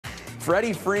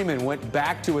Freddie Freeman went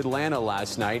back to Atlanta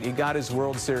last night. He got his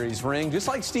World Series ring, just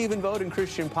like Stephen Vogt and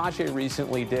Christian Pache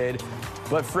recently did.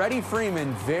 But Freddie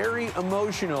Freeman, very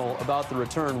emotional about the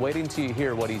return. Waiting till you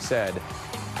hear what he said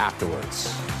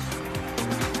afterwards.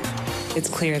 It's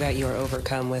clear that you are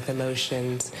overcome with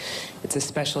emotions. It's a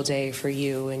special day for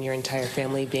you and your entire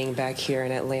family being back here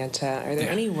in Atlanta. Are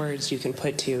there any words you can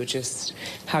put to just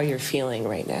how you're feeling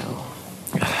right now?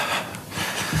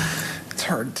 It's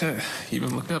hard to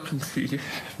even look up and see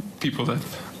people that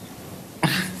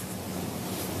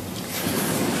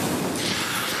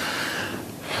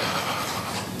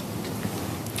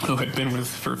who I've been with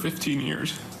for 15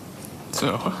 years.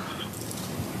 So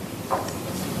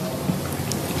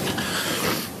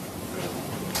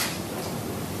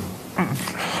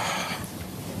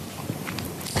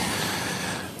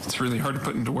it's really hard to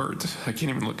put into words. I can't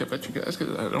even look up at you guys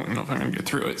because I don't know if I'm going to get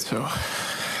through it. So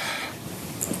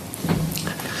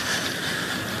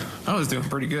I was doing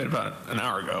pretty good about an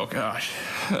hour ago. Gosh.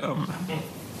 I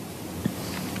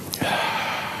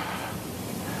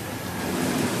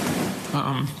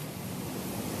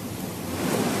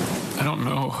don't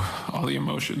know all the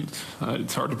emotions.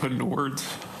 It's hard to put into words.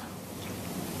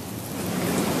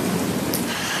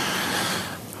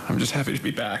 I'm just happy to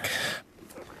be back.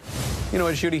 You know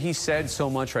what, Judy, he said so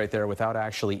much right there without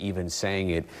actually even saying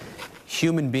it.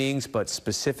 Human beings, but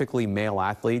specifically male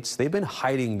athletes, they've been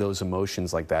hiding those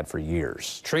emotions like that for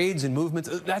years. Trades and movements,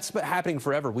 that's been happening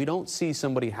forever. We don't see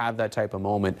somebody have that type of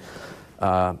moment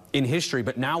in history,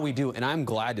 but now we do, and I'm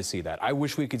glad to see that. I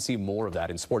wish we could see more of that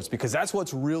in sports because that's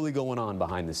what's really going on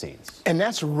behind the scenes. And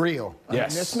that's real. I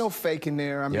Yes. mean, there's no faking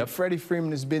there. I mean, Freddie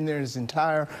Freeman has been there his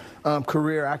entire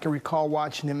career. I can recall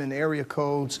watching him in area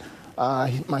codes.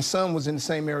 My son was in the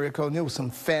same area code, and there were some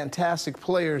fantastic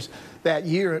players that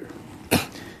year.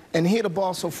 And he hit a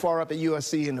ball so far up at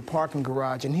USC in the parking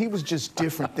garage, and he was just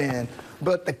different then.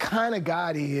 But the kind of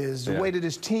guy he is, the way that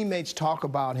his teammates talk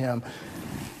about him,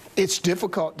 it's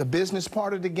difficult. The business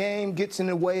part of the game gets in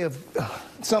the way of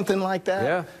something like that.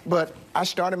 Yeah. But I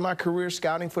started my career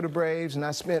scouting for the Braves, and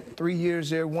I spent 3 years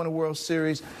there, won a World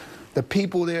Series. The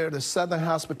people there, the Southern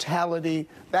hospitality,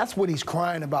 that's what he's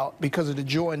crying about because of the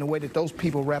joy and the way that those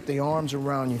people wrap their arms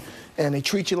around you. And they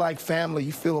treat you like family.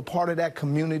 You feel a part of that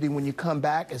community when you come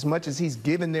back as much as he's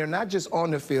given there, not just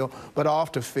on the field, but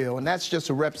off the field. And that's just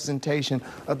a representation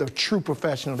of the true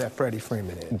professional that Freddie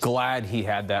Freeman is. Glad he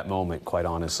had that moment, quite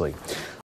honestly.